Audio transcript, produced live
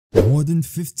More than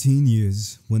 15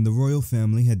 years when the royal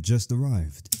family had just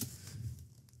arrived.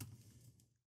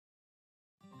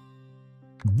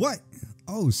 What?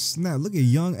 Oh snap, look at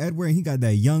young Edward, and he got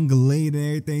that young Gallade and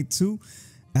everything too.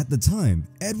 At the time,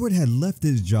 Edward had left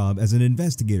his job as an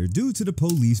investigator due to the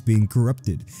police being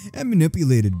corrupted and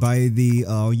manipulated by the,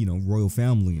 royal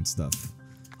family and stuff.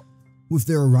 With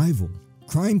their arrival,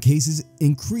 crime cases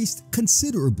increased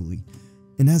considerably,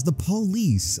 and as the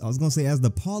police, as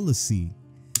the policy,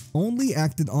 only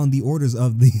acted on the orders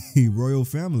of the royal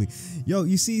family. Yo,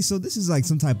 you see, so this is like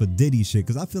some type of Diddy shit,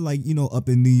 because I feel like, up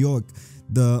in New York,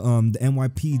 the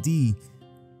NYPD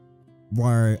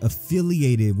were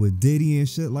affiliated with Diddy and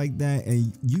shit like that.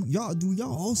 And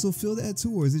y'all also feel that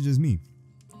too, or is it just me?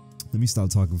 Let me stop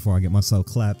talking before I get myself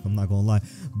clapped. I'm not gonna lie.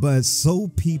 But so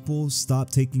people stop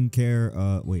taking care.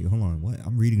 Wait, hold on. What?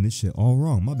 I'm reading this shit all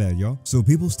wrong. My bad, y'all. So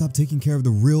people stopped taking care of the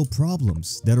real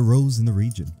problems that arose in the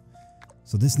region.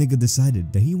 So this nigga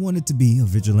decided that he wanted to be a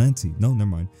vigilante. No, never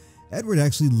mind. Edward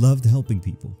actually loved helping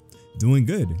people, doing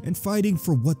good, and fighting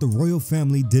for what the royal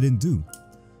family didn't do.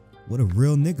 What a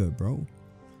real nigga, bro.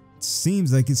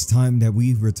 Seems like it's time that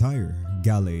we retire,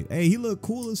 Gallade. Hey, he look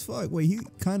cool as fuck. Wait, he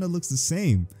kind of looks the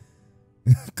same.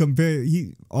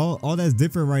 All that's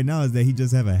different right now is that he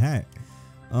just have a hat.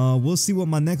 We'll see what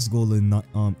my next goal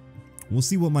we'll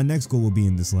see what my next goal will be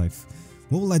in this life.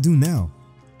 What will I do now?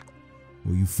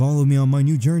 Will you follow me on my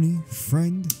new journey,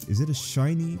 friend? Is it a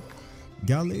shiny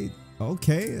Gallade?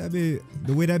 Okay, the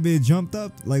way that bit jumped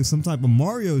up like some type of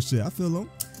Mario shit. I feel him.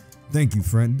 Thank you,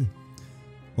 friend.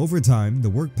 Over time, the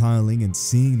work piling and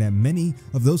seeing that many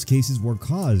of those cases were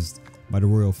caused by the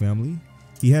royal family,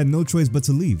 he had no choice but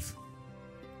to leave.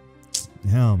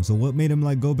 Damn, so what made him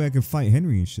like go back and fight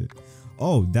Henry and shit?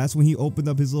 Oh, that's when he opened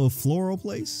up his little floral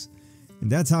place?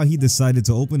 And that's how he decided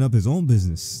to open up his own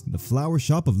business, the flower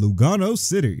shop of Lugano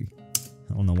City.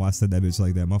 I don't know why I said that bitch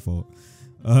like that, my fault.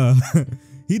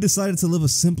 He decided to live a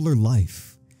simpler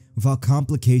life without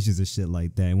complications and shit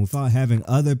like that, and without having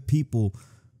other people's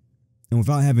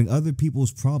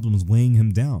problems weighing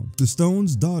him down. The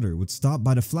Stone's daughter would stop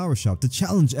by the flower shop to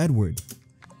challenge Edward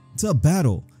to a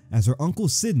battle, as her uncle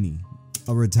Sidney,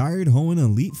 a retired Hoenn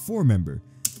Elite 4 member,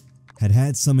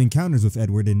 had some encounters with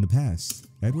Edward in the past.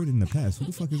 Edward in the past? Who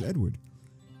the fuck is Edward?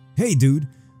 Hey dude,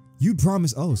 you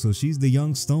promised. Oh, so she's the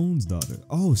young Stone's daughter.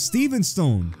 Oh, Stephen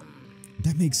Stone.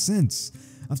 That makes sense.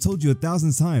 I've told you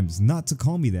 1,000 times not to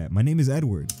call me that. My name is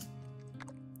Edward.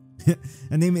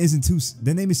 That name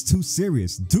is too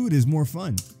serious. Dude is more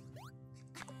fun.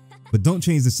 But don't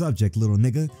change the subject, little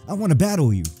nigga. I want to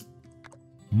battle you.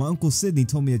 My uncle Sidney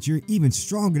told me that you're even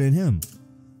stronger than him.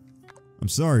 I'm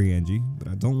sorry, Angie, but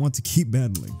I don't want to keep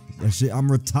battling. That shit,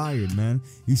 I'm retired, man.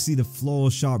 You see the floral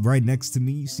shop right next to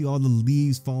me? You see all the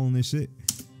leaves falling and shit?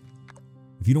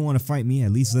 If you don't want to fight me,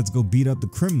 at least let's go beat up the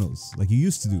criminals like you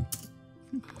used to do.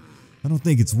 I don't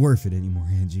think it's worth it anymore,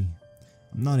 Angie.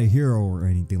 I'm not a hero or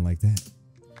anything like that.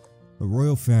 The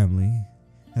royal family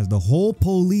has the whole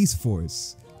police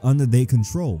force under their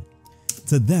control.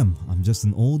 To them, I'm just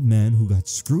an old man who got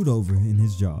screwed over in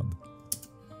his job.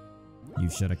 You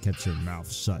should have kept your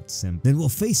mouth shut, Simp. Then we'll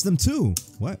face them too.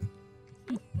 What?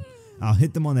 I'll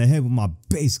hit them on the head with my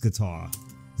bass guitar.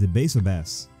 Is it bass or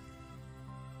bass?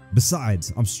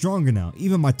 Besides, I'm stronger now.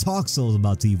 Even my talk soul is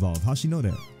about to evolve. How'd she know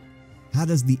that? How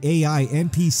does the AI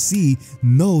NPC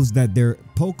knows that their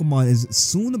Pokemon is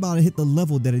soon about to hit the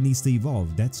level that it needs to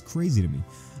evolve? That's crazy to me.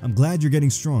 I'm glad you're getting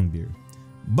strong, dear.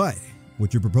 But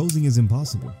what you're proposing is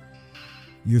impossible.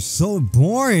 You're so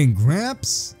boring,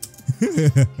 Gramps.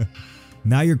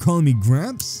 Now you're calling me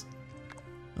Gramps?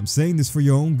 I'm saying this for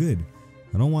your own good.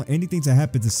 I don't want anything to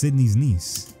happen to Sydney's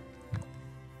niece.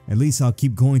 At least I'll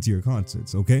keep going to your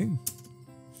concerts, okay?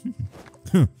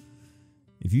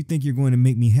 If you think you're going to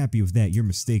make me happy with that, you're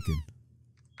mistaken.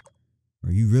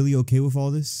 Are you really okay with all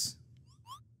this?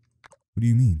 What do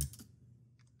you mean?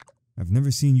 I've never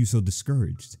seen you so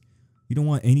discouraged. You don't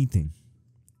want anything.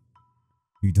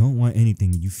 You don't want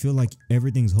anything. You feel like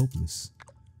everything's hopeless.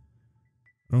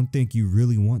 I don't think you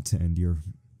really want to end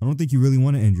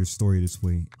your story this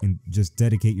way and just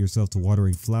dedicate yourself to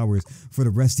watering flowers for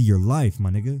the rest of your life, my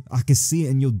nigga. I can see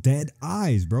it in your dead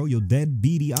eyes, bro. Your dead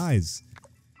beady eyes.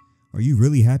 Are you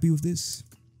really happy with this?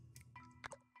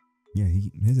 Yeah,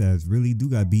 his ass really do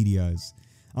got beady eyes.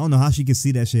 I don't know how she can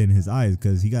see that shit in his eyes,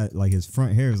 because he got like his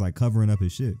front hair is like covering up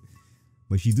his shit.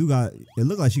 But she do got, it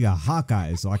looked like she got hawk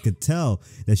eyes, so I could tell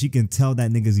that she can tell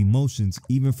that nigga's emotions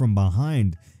even from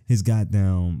behind his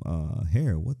goddamn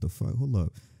hair. What the fuck? Hold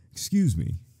up. Excuse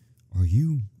me. Are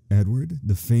you Edward,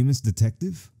 the famous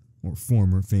detective? Or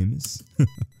former famous?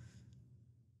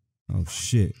 Oh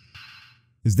shit.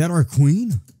 Is that our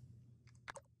queen?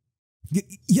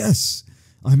 Yes,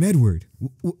 I'm Edward.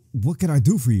 What can I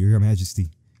do for you, Your Majesty?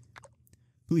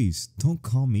 Please, don't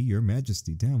call me Your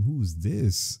Majesty. Damn, who's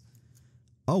this?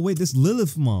 Oh, wait, this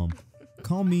Lilith mom.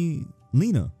 Call me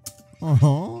Lena.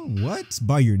 What?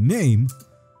 By your name?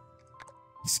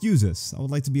 Excuse us. I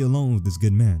would like to be alone with this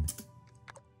good man.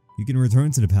 You can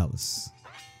return to the palace.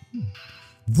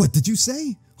 What did you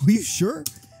say? Are you sure?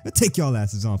 I'll take y'all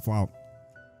asses on for out.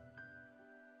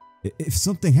 If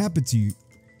something happened to you,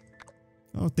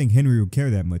 I don't think Henry would care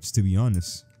that much, to be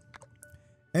honest.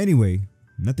 Anyway,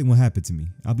 nothing will happen to me.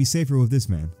 I'll be safer with this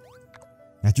man.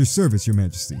 At your service, Your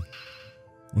Majesty.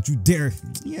 Don't you dare.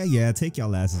 Yeah, take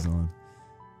y'all asses on.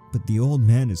 But the old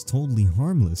man is totally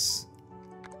harmless.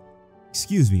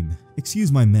 Excuse me.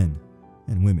 Excuse my men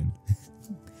and women.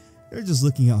 They're just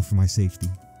looking out for my safety.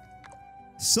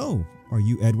 So, are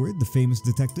you Edward, the famous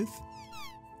detective?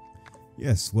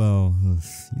 Yes, well,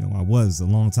 I was a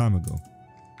long time ago.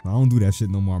 I don't do that shit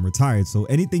no more. I'm retired. So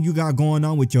anything you got going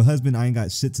on with your husband, I ain't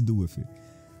got shit to do with it.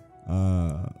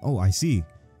 Oh, I see.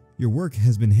 Your work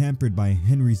has been hampered by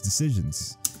Henry's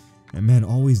decisions. That man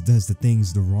always does the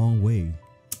things the wrong way.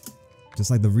 Just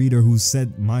like the reader who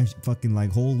said my fucking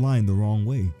whole line the wrong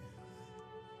way.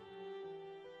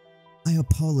 I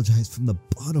apologize from the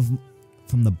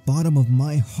bottom of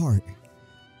my heart.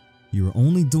 You were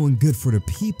only doing good for the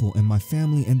people and my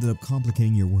family ended up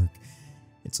complicating your work.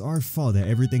 It's our fault that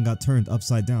everything got turned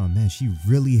upside down. Man, she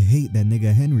really hate that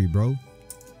nigga Henry, bro.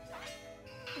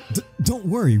 Don't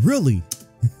worry, really.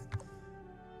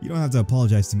 You don't have to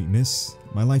apologize to me, miss.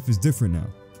 My life is different now.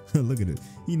 Look at it.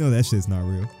 You know that shit's not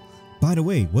real. By the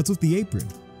way, what's with the apron?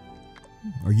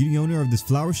 Are you the owner of this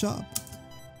flower shop?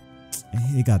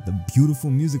 Hey, they got the beautiful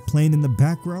music playing in the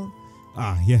background.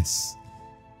 Ah, yes.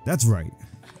 That's right.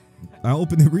 I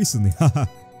opened it recently. Haha.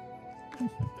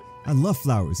 I love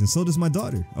flowers and so does my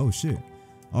daughter. Oh shit.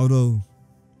 Although,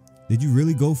 did you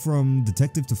really go from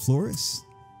detective to florist?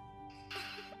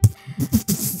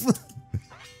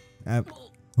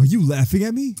 Are you laughing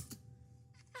at me?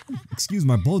 Excuse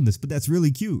my boldness, but that's really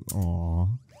cute. Aww.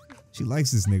 She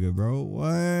likes this nigga, bro.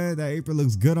 What? That apron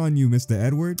looks good on you, Mr.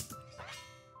 Edward.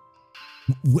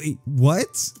 Wait,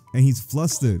 what? And he's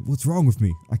flustered. What's wrong with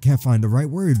me? I can't find the right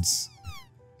words.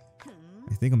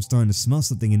 I think I'm starting to smell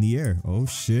something in the air. Oh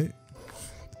shit.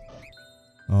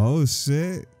 Oh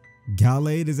shit.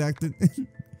 Gallade is acting.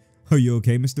 Are you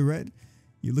okay, Mr. Red?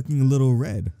 You're looking a little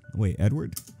red. Wait,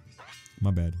 Edward?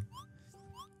 My bad.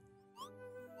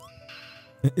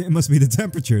 It must be the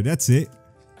temperature. That's it.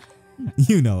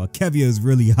 You know, Akevia is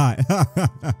really hot.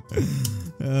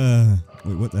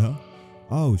 Wait, what the hell?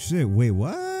 Oh shit. Wait,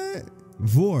 what?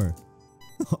 Vor.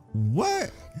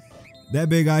 What? That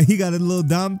big guy, he got a little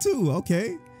dom too.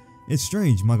 Okay. It's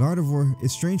strange.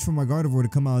 It's strange for my Gardevoir to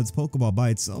come out of its Pokeball by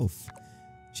itself.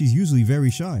 She's usually very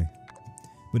shy.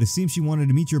 But it seems she wanted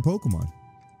to meet your Pokemon.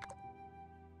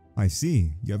 I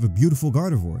see. You have a beautiful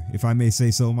Gardevoir, if I may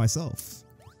say so myself.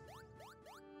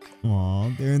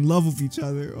 Aw, they're in love with each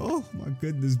other. Oh my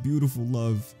goodness, beautiful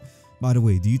love. By the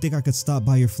way, do you think I could stop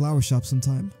by your flower shop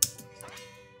sometime?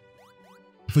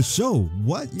 For sure.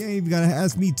 What? You ain't even gotta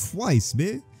ask me twice,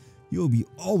 man. You'll be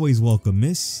always welcome,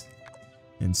 miss.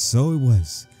 And so it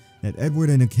was that Edward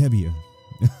and Akebia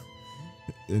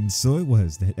and so it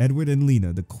was that Edward and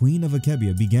Lena, the queen of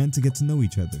Akebia, began to get to know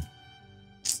each other.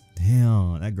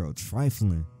 Damn, that girl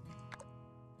trifling.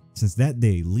 Since that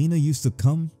day, Lena used to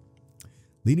come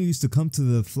to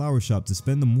the flower shop to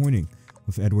spend the morning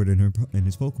with Edward and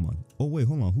his Pokemon. Oh wait,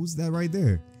 hold on. Who's that right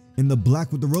there? In the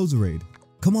black with the Roserade.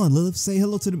 Come on, Lilith, say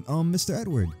hello to Mr.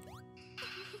 Edward.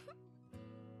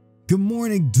 Good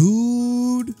morning,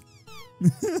 dude.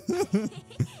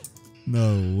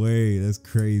 No way, that's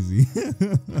crazy.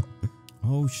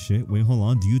 Oh shit, wait, hold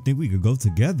on. Do you think we could go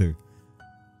together?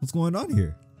 What's going on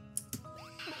here?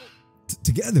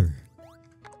 Together?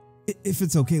 If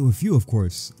it's okay with you, of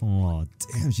course. Aw,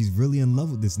 damn, she's really in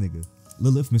love with this nigga.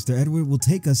 Lilith, Mr. Edward will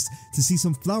take us to see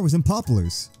some flowers and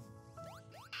poplars.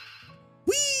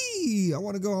 Whee! I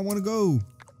wanna go.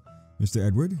 Mr.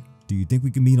 Edward, do you think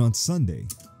we can meet on Sunday?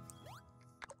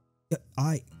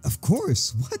 Of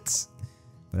course, what?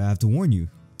 But I have to warn you,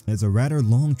 it's a rather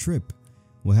long trip.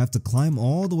 We'll have to climb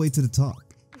all the way to the top.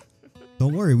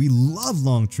 Don't worry, we love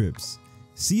long trips.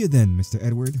 See you then, Mr.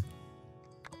 Edward.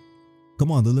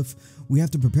 Come on, Lilith, we have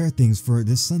to prepare things for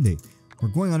this Sunday. We're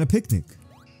going on a picnic.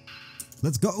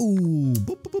 Let's go. Boop,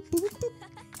 boop, boop, boop, boop.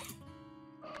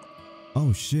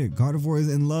 Oh shit, Gardevoir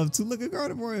is in love too. Look at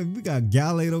Gardevoir. We got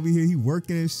Gallade over here. He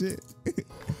working and shit.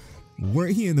 Where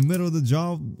he in the middle of the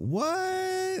job?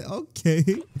 What? Okay.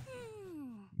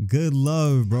 Good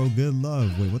love, bro. Good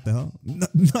love. Wait, what the hell?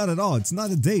 Not at all. It's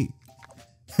not a date.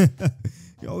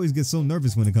 You always get so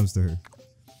nervous when it comes to her.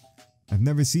 I've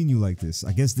never seen you like this.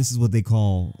 I guess this is what they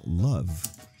call love.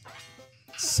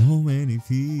 So many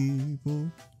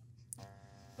people.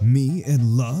 Me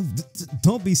and love?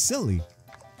 Don't be silly.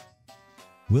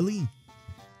 Willie,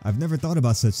 I've never thought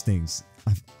about such things.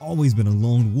 I've always been a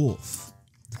lone wolf.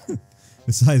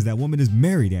 Besides, that woman is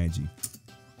married, Angie.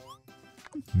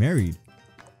 Married?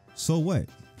 So what?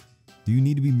 Do you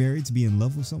need to be married to be in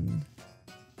love with someone?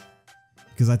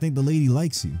 Because I think the lady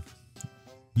likes you.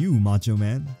 You, macho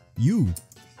man. You.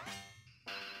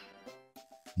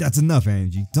 That's enough,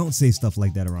 Angie. Don't say stuff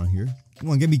like that around here. You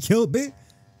want to get me killed, bitch?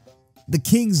 The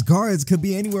king's guards could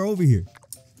be anywhere over here.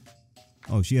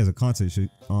 Oh, she has a concert shoot.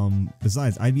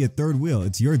 Besides, I'd be a third wheel.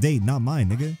 It's your date, not mine,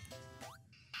 nigga.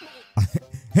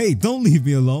 Hey, don't leave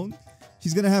me alone.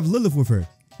 She's gonna have Lilith with her.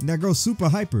 And that girl's super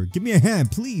hyper. Give me a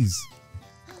hand, please.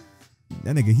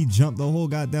 That nigga, he jumped the whole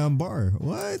goddamn bar.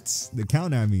 What? The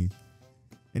count at me.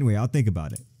 Anyway, I'll think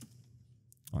about it.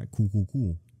 Alright,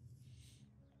 cool.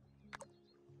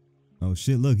 Oh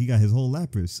shit, look, he got his whole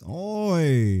Lapras.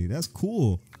 Oi, that's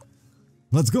cool.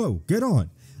 Let's go. Get on.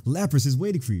 Lapras is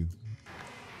waiting for you.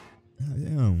 God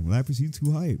damn, Lapras, you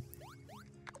too hype.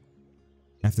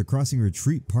 After crossing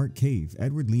Retreat Park Cave,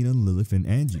 Edward, Lena, Lilith, and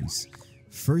Angie's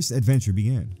first adventure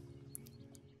began.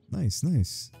 Nice. Then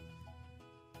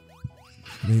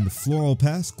the floral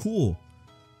pass. Cool.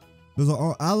 Those are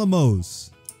all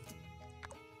Alamos.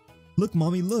 Look,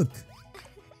 mommy, look.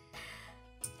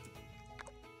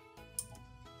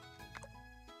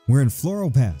 We're in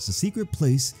Floral Pass, a secret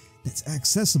place that's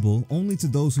accessible only to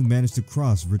those who manage to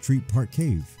cross Retreat Park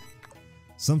Cave.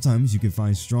 Sometimes you can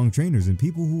find strong trainers and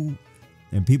people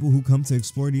who come to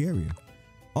explore the area.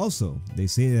 Also, they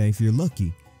say that if you're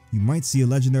lucky, you might see a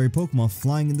legendary Pokemon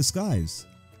flying in the skies.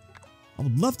 I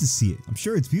would love to see it. I'm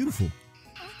sure it's beautiful.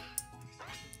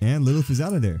 And Lilith is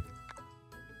out of there.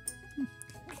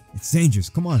 It's dangerous.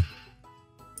 Come on.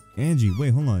 Angie,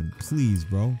 wait, hold on. Please,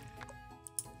 bro.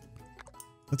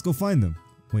 Let's go find them.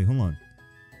 Wait, hold on.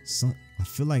 I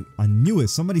feel like I knew it.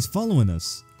 Somebody's following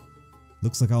us.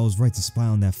 Looks like I was right to spy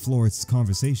on that florist's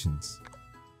conversations.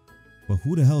 But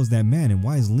who the hell is that man and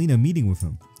why is Lena meeting with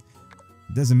him?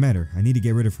 It doesn't matter. I need to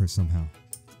get rid of her somehow.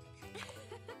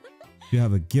 You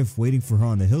have a gift waiting for her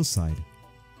on the hillside.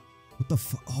 What the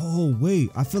fuck? Oh,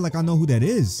 wait. I feel like I know who that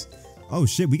is. Oh,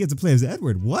 shit. We get to play as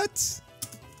Edward. What?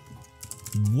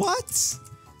 What?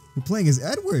 We're playing as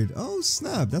Edward. Oh,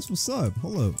 snap. That's what's up.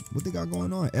 Hold up. What they got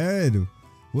going on? Ed.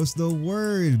 What's the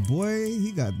word, boy?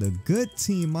 He got the good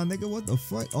team, my nigga. What the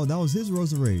fuck? Oh, that was his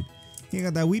Roserade. He ain't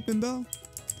got that Weeping Bell?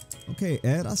 Okay,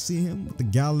 Ed. I see him with the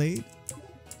Gallade.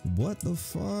 What the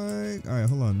fuck? Alright,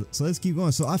 hold on. So let's keep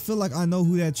going. So I feel like I know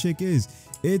who that chick is.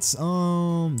 It's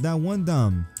that one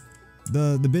dumb.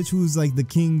 The bitch who's like the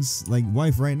king's like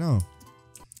wife right now.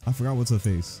 I forgot what's her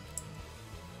face.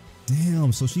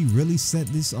 Damn, so she really set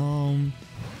this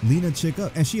Lena chick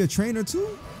up. And she a trainer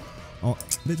too? Oh,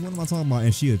 bitch, what am I talking about?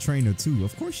 And she a trainer too.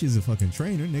 Of course she's a fucking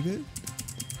trainer, nigga.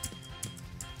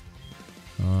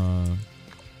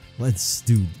 Let's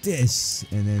do this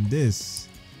and then this.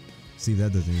 See if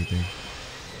that does anything.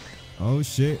 Oh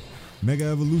shit. Mega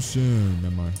Evolution.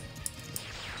 Never mind.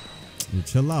 Yo,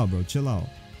 chill out, bro. Chill out.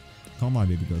 Calm on,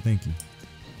 baby girl. Thank you.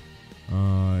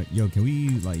 Yo, can we,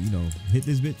 like, you know, hit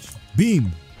this bitch?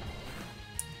 Beam.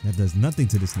 That does nothing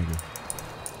to this nigga.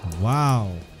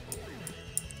 Wow.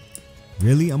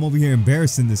 Really? I'm over here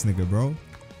embarrassing this nigga, bro.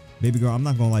 Baby girl, I'm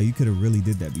not gonna lie. You could have really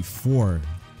did that before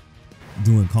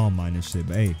doing Calm Mind and shit.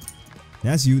 But hey,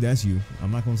 that's you. That's you.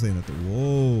 I'm not gonna say nothing.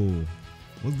 Whoa.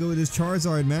 What's good with this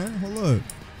Charizard, man? Hold up.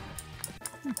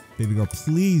 Baby girl,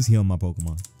 please heal my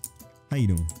Pokemon. How you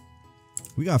doing?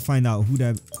 We gotta find out who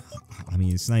that... I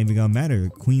mean, it's not even gonna matter.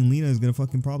 Queen Lena is gonna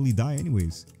fucking probably die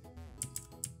anyways.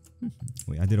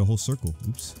 Wait, I did a whole circle.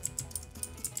 Oops.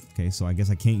 Okay, so I guess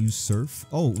I can't use Surf.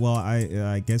 Oh, well,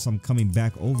 I guess I'm coming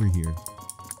back over here.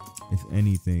 If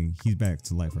anything. He's back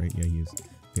to life, right? Yeah, he is.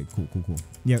 Okay, cool.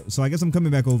 Yeah, so I guess I'm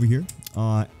coming back over here.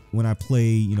 When I play,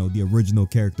 you know, the original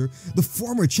character. The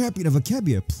former champion of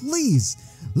Akebia. Please,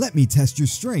 let me test your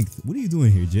strength. What are you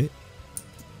doing here, Jit?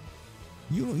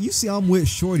 You see I'm with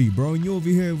Shorty, bro, and you over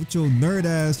here with your nerd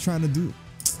ass trying to do...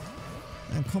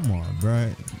 Man, come on, bro.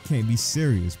 You can't be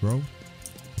serious, bro.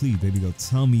 Please, baby girl,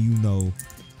 tell me you know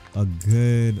a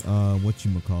good,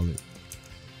 whatchamacallit.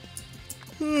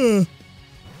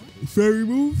 Fairy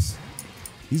moves?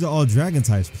 These are all dragon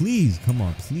types. Please, come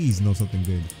on, please know something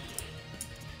good.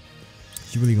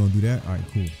 She really gonna do that? Alright,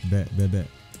 cool. Bet.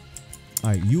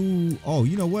 Alright, you... Oh,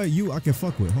 you know what? You I can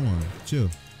fuck with. Hold on. Chill.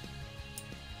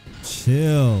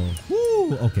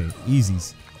 Woo! Okay,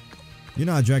 easies. You're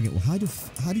not a dragon. Well, how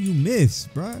do you miss,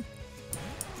 bruh?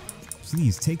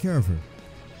 Please take care of her.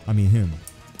 I mean him.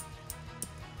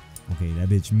 Okay, that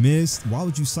bitch missed. Why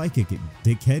would you psychic it,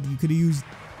 dickhead? You could have used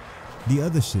the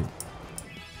other shit.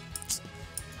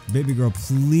 Baby girl,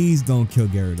 please don't kill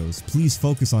Gyarados. Please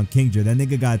focus on Kingdra. That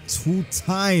nigga got 2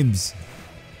 times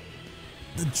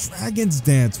the Dragon's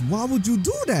Dance. Why would you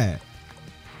do that?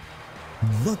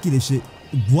 Lucky this shit.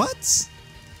 What?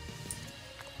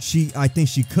 I think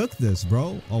she cooked this,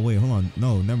 bro. Oh, wait, hold on.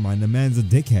 No, never mind. The man's a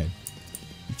dickhead.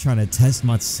 You're trying to test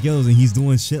my skills and he's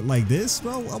doing shit like this,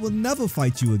 bro? I will never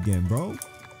fight you again, bro.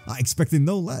 I expected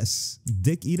no less.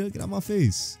 Dick eater, get out my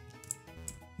face.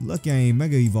 Lucky I ain't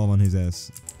Mega Evolve on his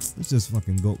ass. Let's just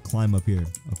fucking go climb up here.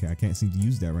 Okay, I can't seem to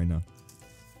use that right now.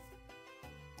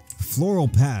 Floral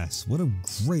Pass. What a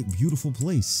great, beautiful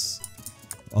place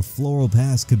a Floral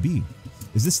Pass could be.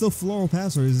 Is this still Floral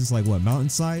Pass or is this like what,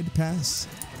 Mountainside Pass?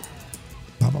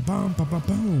 Ba-ba-bum.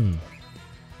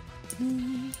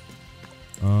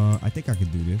 I think I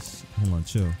could do this. Hold on,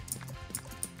 chill.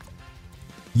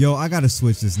 Yo, I gotta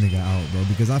switch this nigga out, bro,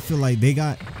 because I feel like they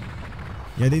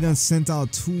done sent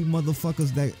out 2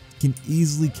 motherfuckers that can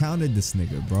easily counter this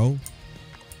nigga, bro.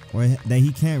 Or that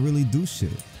he can't really do shit.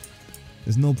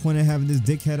 There's no point in having this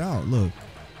dickhead out. Look,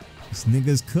 this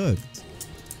nigga's cooked.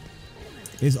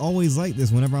 It's always like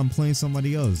this whenever I'm playing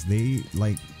somebody else. They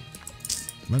like,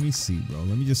 let me see, bro.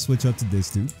 Let me just switch up to this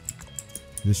dude.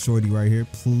 This shorty right here,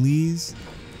 please.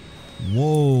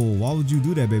 Whoa, why would you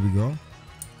do that, baby girl?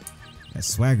 That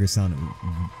swagger sounded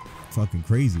fucking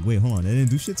crazy. Wait, hold on. They didn't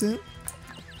do shit to him?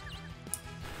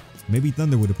 Maybe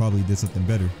Thunder would have probably did something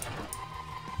better.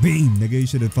 Beam, nigga. You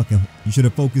should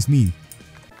have focused me.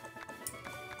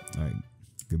 All right.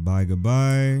 Goodbye,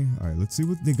 goodbye. All right, let's see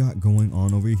what they got going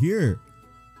on over here.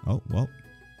 Oh, well,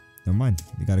 never mind.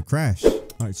 They got a crash.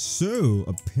 All right, so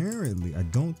apparently I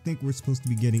don't think we're supposed to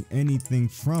be getting anything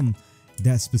from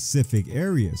that specific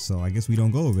area. So I guess we don't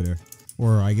go over there,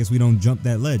 or I guess we don't jump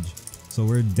that ledge. So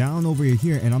we're down over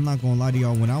here, and I'm not gonna lie to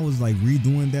y'all, when I was like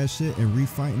redoing that shit and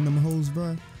refighting them hoes,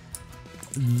 bro,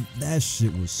 that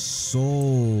shit was so,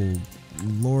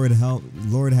 Lord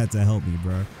had to help me,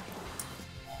 bro.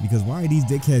 Because why are these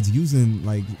dickheads using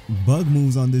like bug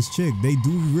moves on this chick? They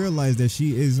do realize that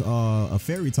she is a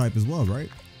fairy type as well, right?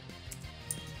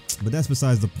 But that's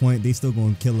besides the point. They still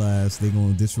gonna kill her ass. They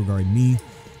gonna disregard me.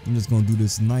 I'm just gonna do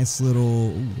this nice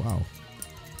little, ooh, wow,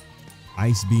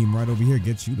 ice beam right over here.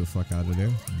 Get you the fuck out of there.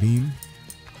 Beam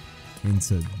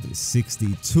into the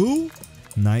 62.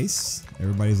 Nice.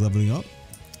 Everybody's leveling up.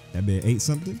 That bitch ate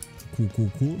something. Cool,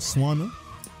 cool, cool. Swanna.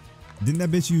 Didn't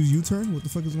that bitch use U-turn? What the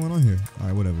fuck is going on here? All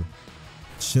right, whatever.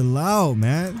 Chill out,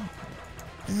 man.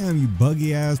 Damn, you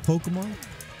buggy ass Pokemon.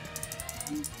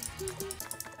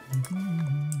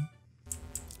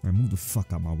 All right, move the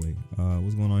fuck out my way.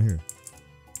 What's going on here?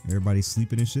 Everybody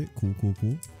sleeping and shit. Cool, cool,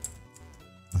 cool.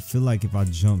 I feel like if I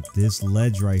jump this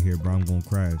ledge right here, bro, I'm gonna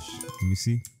crash. Let me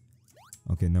see.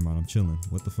 Okay, never mind. I'm chilling.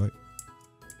 What the fuck?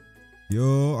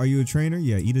 Yo, are you a trainer?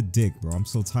 Yeah, eat a dick, bro. I'm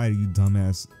so tired of you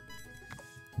dumbass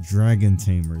dragon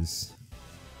tamers.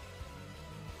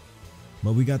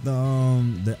 But we got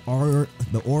the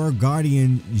Aura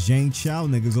Guardian Zhang Chao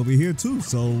niggas over here too,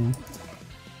 so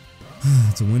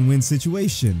it's a win-win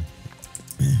situation.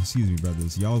 Excuse me,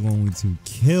 brothers. Y'all going to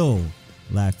kill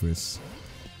Lapras.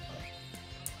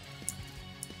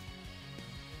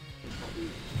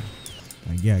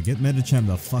 Yeah, get Metachamp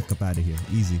the fuck up out of here.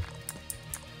 Easy.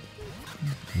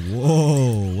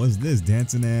 Whoa, what's this?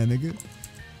 Dancing ass nigga.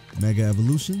 Mega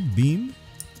Evolution. Beam.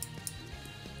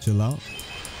 Chill out.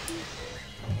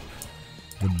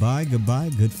 Goodbye, goodbye.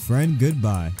 Good friend,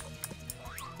 goodbye.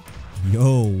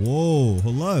 Yo, whoa,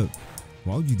 hold up.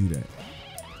 Why would you do that?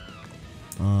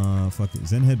 Fuck it.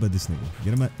 Zen headbutt this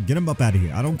nigga. Get him up out of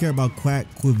here. I don't care about Quack,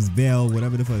 Quibs, Bell,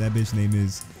 whatever the fuck that bitch name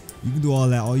is. You can do all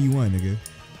that all you want, nigga.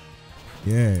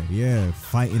 Yeah,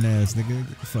 fighting ass nigga.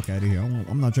 Get the fuck out of here.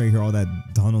 I'm not trying to hear all that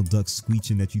Donald Duck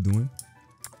screeching that you doing.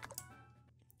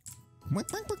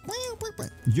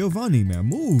 Giovanni, man,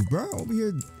 move, bro. Over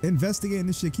here investigating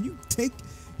this shit. Can you take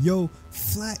your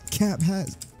flat cap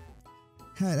hat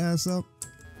ass up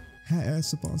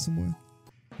on somewhere?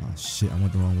 Oh shit, I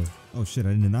went the wrong way. Oh shit, I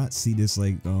did not see this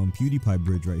like PewDiePie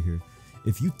bridge right here.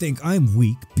 If you think I'm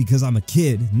weak because I'm a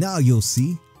kid, now you'll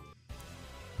see.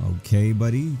 Okay,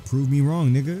 buddy. Prove me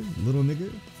wrong, nigga. Little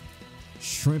nigga.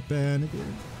 Shrimp ass nigga.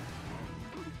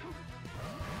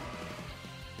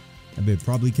 I bet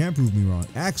probably can prove me wrong.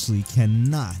 Actually,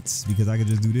 cannot. Because I can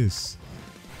just do this.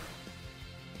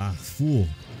 Ah, fool.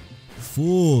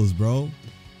 Fools, bro.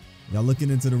 Y'all looking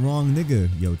into the wrong nigga.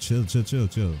 Yo, chill.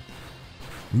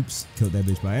 Oops, killed that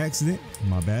bitch by accident.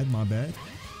 My bad, my bad.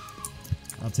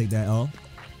 I'll take that L.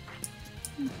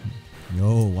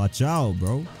 Yo, watch out,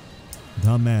 bro.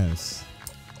 Dumbass.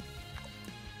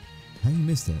 How you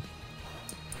missed that?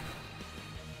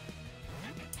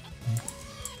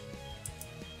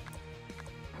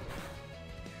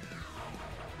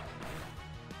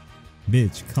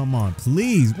 Bitch, come on,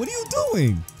 please. What are you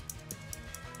doing?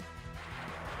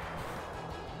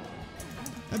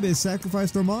 That bitch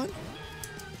sacrificed Rom.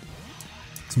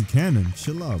 Two cannon.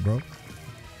 Chill out, bro.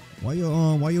 Why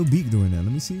your beak doing that?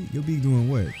 Let me see. Your beak doing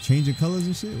what? Changing colors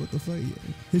and shit? What the fuck?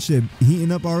 His shit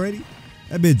heating up already?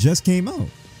 That bitch just came out.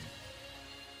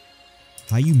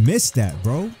 How you missed that,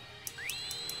 bro?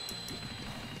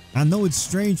 I know it's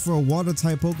strange for a water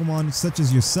type Pokemon such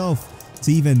as yourself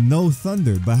to even know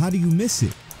Thunder, but how do you miss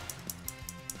it?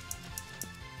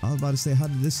 I was about to say, how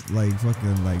did this like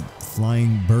fucking like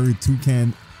flying bird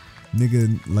toucan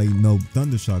nigga like no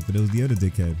Thunder Shock, but it was the other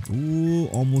dickhead. Ooh,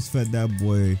 almost fed that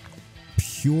boy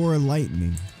pure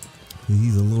lightning.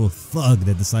 He's a little thug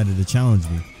that decided to challenge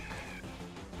me.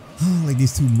 Like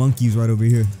these two monkeys right over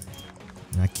here.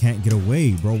 And I can't get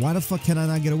away, bro. Why the fuck can I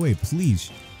not get away?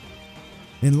 Please.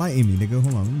 Enlighten me, nigga.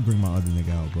 Hold on, let me bring my other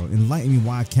nigga out, bro. Enlighten me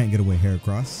why I can't get away,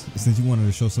 Heracross. Since you wanted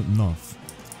to show something off.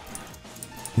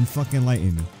 And fucking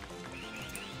enlighten me.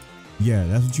 Yeah,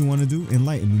 that's what you want to do?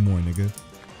 Enlighten me more, nigga.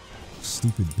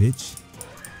 Stupid bitch.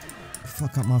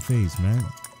 Fuck out my face, man.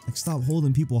 Like, stop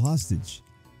holding people hostage.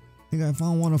 Nigga, if I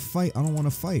don't want to fight, I don't want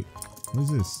to fight. What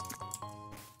is this?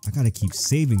 I gotta keep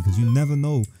saving because you never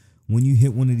know when you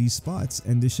hit one of these spots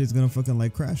and this shit's gonna fucking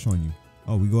like crash on you.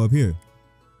 Oh, we go up here.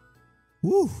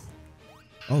 Woo.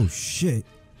 Oh shit.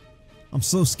 I'm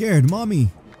so scared, mommy.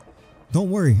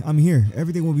 Don't worry, I'm here.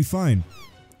 Everything will be fine.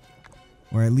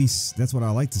 Or at least that's what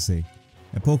I like to say.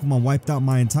 That Pokemon wiped out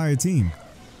my entire team.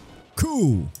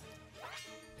 Cool.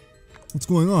 What's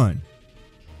going on?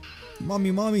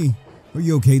 Mommy, mommy. Are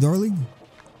you okay, darling?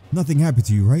 Nothing happened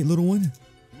to you, right, little one?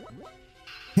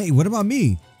 Hey, what about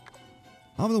me?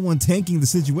 I'm the one tanking the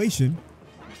situation.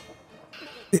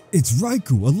 It's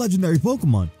Raikou, a legendary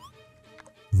Pokemon.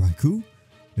 Raikou?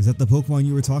 Is that the Pokemon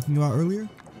you were talking about earlier?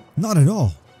 Not at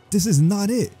all. This is not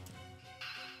it.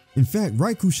 In fact,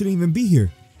 Raikou shouldn't even be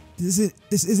here. This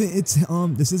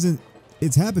isn't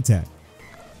its habitat.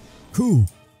 Cool.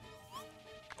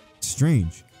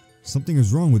 Strange. Something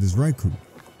is wrong with this Raikou.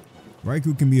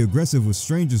 Raikou can be aggressive with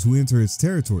strangers who enter its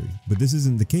territory, but this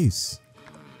isn't the case.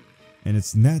 And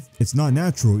it's not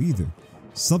natural either.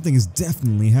 Something is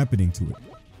definitely happening to it.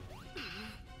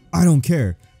 I don't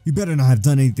care. You better not have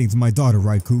done anything to my daughter,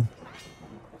 Raikou.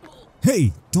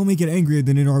 Hey, don't make it angrier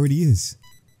than it already is.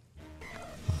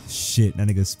 Oh, shit, that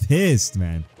nigga's pissed,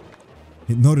 man.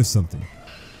 He noticed something.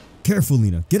 Careful,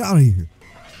 Lena. Get out of here.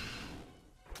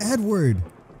 Edward.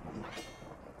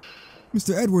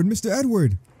 Mr. Edward, Mr.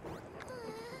 Edward.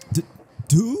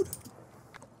 Dude?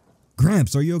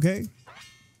 Gramps, are you okay?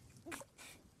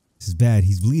 This is bad.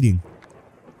 He's bleeding.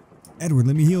 Edward,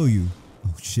 let me heal you.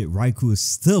 Oh shit, Raikou is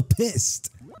still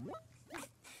pissed.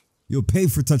 You'll pay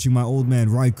for touching my old man,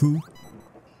 Raikou.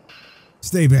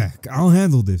 Stay back. I'll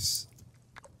handle this.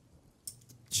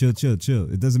 Chill, chill, chill.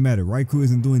 It doesn't matter. Raikou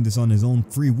isn't doing this on his own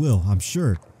free will, I'm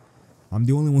sure. I'm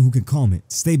the only one who can calm it.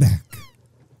 Stay back.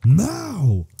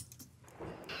 Now!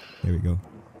 There we go.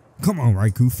 Come on,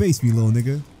 Raikou. Face me, little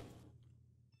nigga.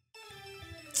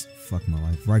 Fuck my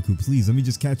life. Raikou, please, let me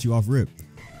just catch you off rip.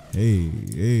 Hey,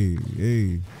 hey,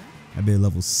 hey. That bit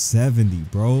level 70,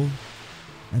 bro.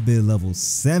 That bit level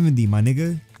 70, my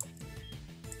nigga.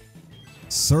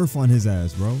 Surf on his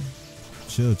ass, bro.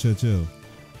 Chill, chill, chill.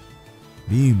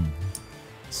 Beam.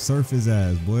 Surf his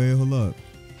ass, boy. Hold up.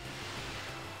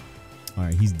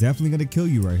 Alright, he's definitely gonna kill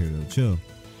you right here, though. Chill.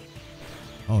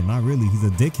 Oh, not really. He's a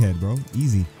dickhead, bro.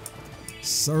 Easy.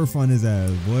 Surf on his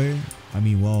ass, boy. I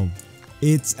mean, well,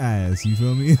 its ass. You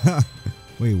feel me?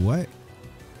 Wait, what?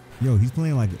 Yo, he's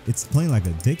playing like a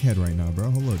dickhead right now, bro.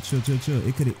 Hold up, chill, chill, chill.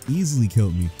 It could have easily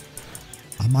killed me.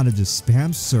 I might have just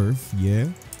spam surf, yeah.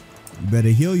 You better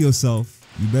heal yourself.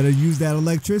 You better use that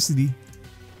electricity.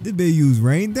 Did they use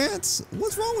rain dance?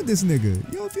 What's wrong with this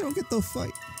nigga? Yo, if you don't get the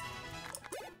fight,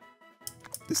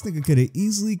 this nigga could have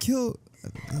easily killed.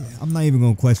 I'm not even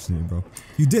gonna question it, bro.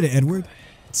 You did it, Edward.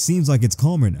 It seems like it's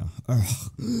calmer now.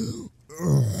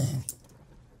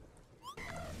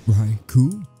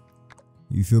 Raikou?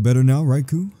 You feel better now,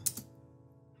 Raikou?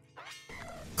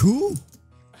 Cool.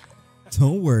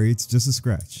 Don't worry, it's just a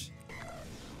scratch.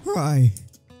 Right.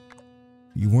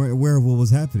 You weren't aware of what was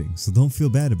happening, so don't feel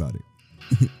bad about it.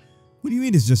 What do you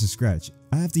mean it's just a scratch?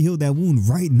 I have to heal that wound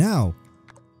right now.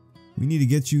 We need to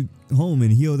get you home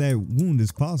and heal that wound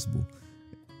as possible.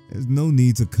 There's no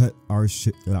need to cut our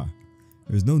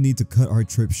There's no need to cut our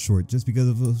trip short just because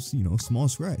of a, small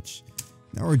scratch.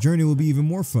 Now our journey will be even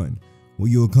more fun. Will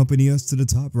you accompany us to the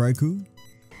top, Raikou?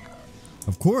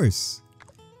 Of course.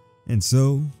 And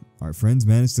so, our friends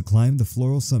managed to climb the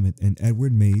floral summit and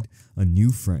Edward made a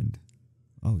new friend.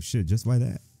 Oh shit, just by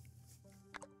that.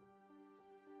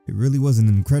 It really was an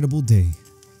incredible day.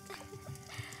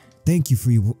 Thank you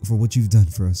for what you've done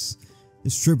for us.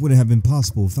 This trip wouldn't have been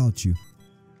possible without you.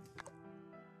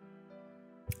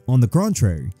 On the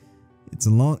contrary, it's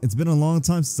been a long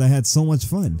time since I had so much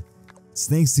fun. It's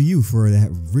thanks to you for that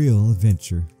real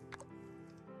adventure.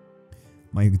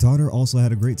 My daughter also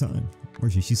had a great time.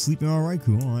 Where's she? She's sleeping on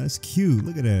Raikou. Oh, that's cute.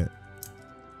 Look at that.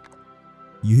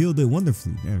 You healed it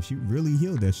wonderfully. Damn, she really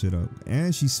healed that shit up.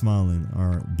 And she's smiling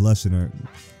or blushing or,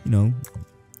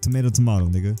 tomato,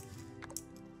 nigga.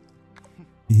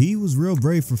 He was real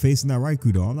brave for facing that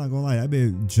Raikou though. I'm not gonna lie. That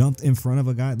bitch jumped in front of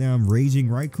a goddamn raging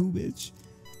Raikou, bitch.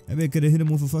 That bitch could have hit him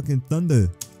with a fucking thunder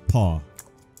paw.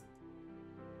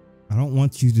 I don't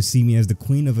want you to see me as the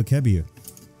queen of Akebia.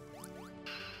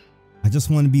 I just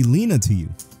want to be Lena to you.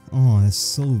 Oh, that's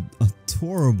so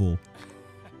adorable.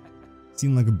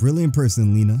 Seem like a brilliant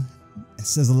person, Lena. It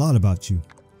says a lot about you.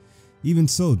 Even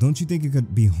so, don't you think it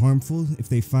could be harmful if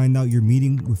they find out you're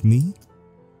meeting with me?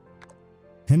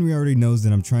 Henry already knows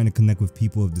that I'm trying to connect with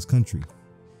people of this country,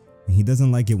 and he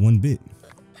doesn't like it one bit.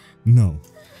 No,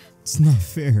 it's not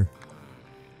fair.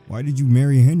 Why did you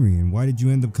marry Henry, and why did you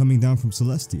end up coming down from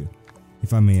Celestia,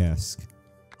 if I may ask?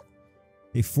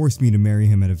 They forced me to marry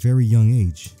him at a very young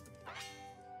age.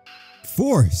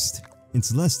 Forced? In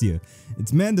Celestia,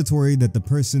 it's mandatory to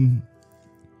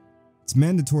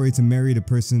marry the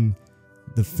person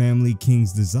the family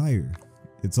kings desire.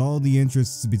 It's all the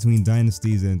interests between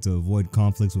dynasties and to avoid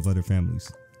conflicts with other families.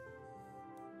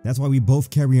 That's why we both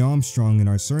carry Armstrong in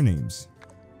our surnames.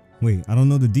 Wait, I don't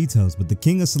know the details, but the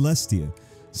king of Celestia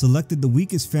selected the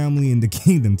weakest family in the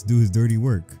kingdom to do his dirty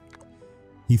work.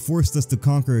 He forced us to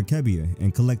conquer Akebia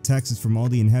and collect taxes from all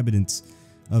the inhabitants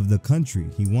of the country.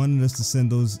 He wanted us to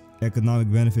send those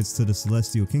economic benefits to the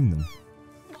Celestial Kingdom.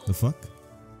 The fuck?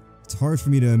 It's hard for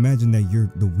me to imagine that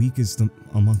you're the weakest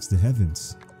amongst the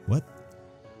heavens. What?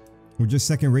 We're just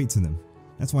second rate to them.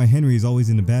 That's why Henry is always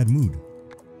in a bad mood.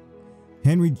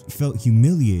 Henry felt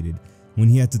humiliated when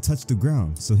he had to touch the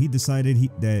ground, so he decided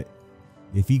that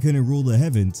if he couldn't rule the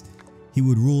heavens, he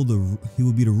would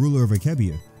be the ruler of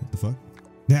Akebia. What the fuck?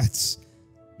 That's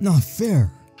not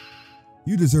fair.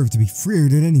 You deserve to be freer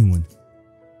than anyone.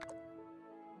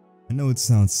 I know it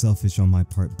sounds selfish on my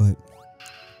part, but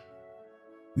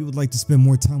we would like to spend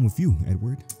more time with you,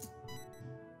 Edward.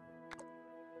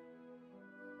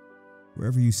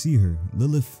 Wherever you see her,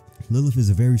 Lilith is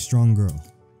a very strong girl.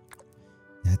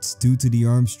 That's due to the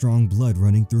Armstrong blood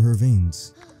running through her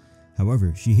veins.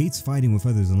 However, she hates fighting with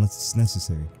others unless it's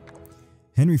necessary.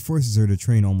 Henry forces her to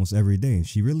train almost every day, and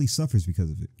she really suffers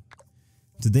because of it.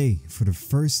 Today, for the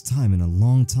first time in a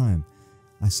long time,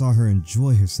 I saw her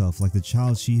enjoy herself like the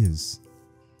child she is.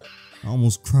 I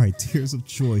almost cried tears of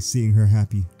joy seeing her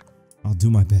happy. I'll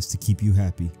do my best to keep you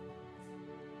happy.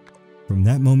 From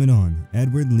that moment on,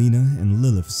 Edward, Lena, and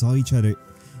Lilith saw each other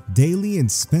daily and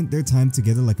spent their time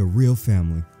together like a real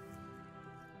family.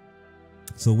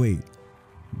 So wait,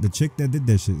 the chick that did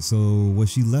that shit, so what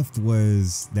she left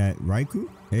was that Raikou?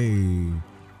 Hey,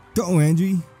 go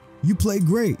Angie, you played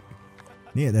great.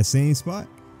 Yeah, that same spot.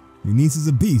 Your niece is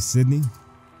a beast, Sydney.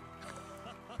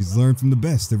 She's learned from the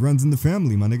best that runs in the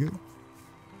family, my nigga.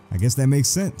 I guess that makes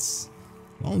sense.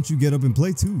 Why don't you get up and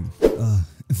play too?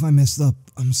 If I messed up,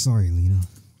 I'm sorry, Lena.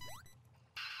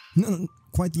 No,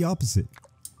 quite the opposite.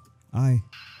 I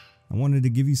wanted to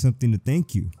give you something to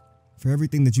thank you for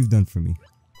everything that you've done for me.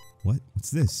 What?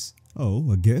 What's this?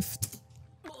 Oh, a gift?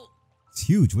 It's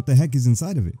huge. What the heck is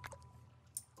inside of it?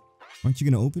 Aren't you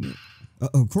gonna open it?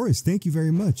 Of course, thank you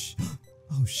very much.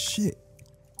 Oh shit,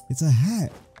 it's a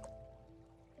hat.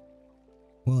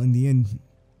 Well, in the end,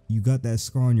 you got that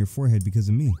scar on your forehead because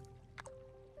of me.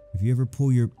 If you ever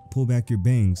pull back your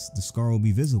bangs, the scar will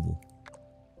be visible.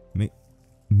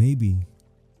 Maybe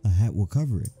a hat will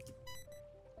cover it.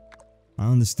 I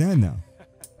understand now.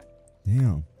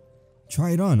 Damn.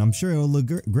 Try it on. I'm sure it'll look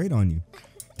great on you.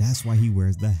 That's why he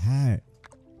wears the hat.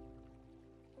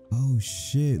 Oh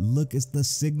shit, look, it's the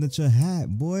signature hat,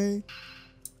 boy.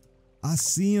 I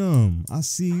see him. I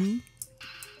see you.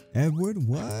 Edward,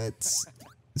 what?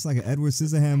 It's like an Edward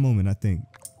Scissorhand moment, I think.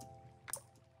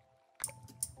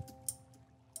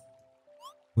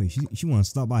 Wait, she want to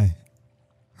stop by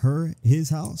his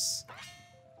house?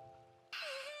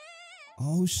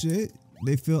 Oh shit,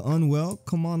 they feel unwell.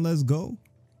 Come on, let's go.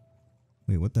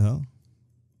 Wait, what the hell?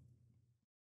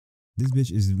 This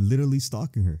bitch is literally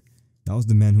stalking her. That was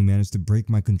the man who managed to break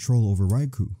my control over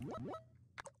Raikou.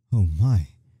 Oh my,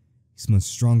 he's much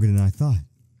stronger than I thought.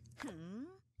 If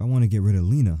I want to get rid of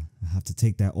Lena, I have to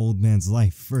take that old man's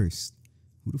life first.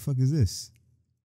 Who the fuck is this?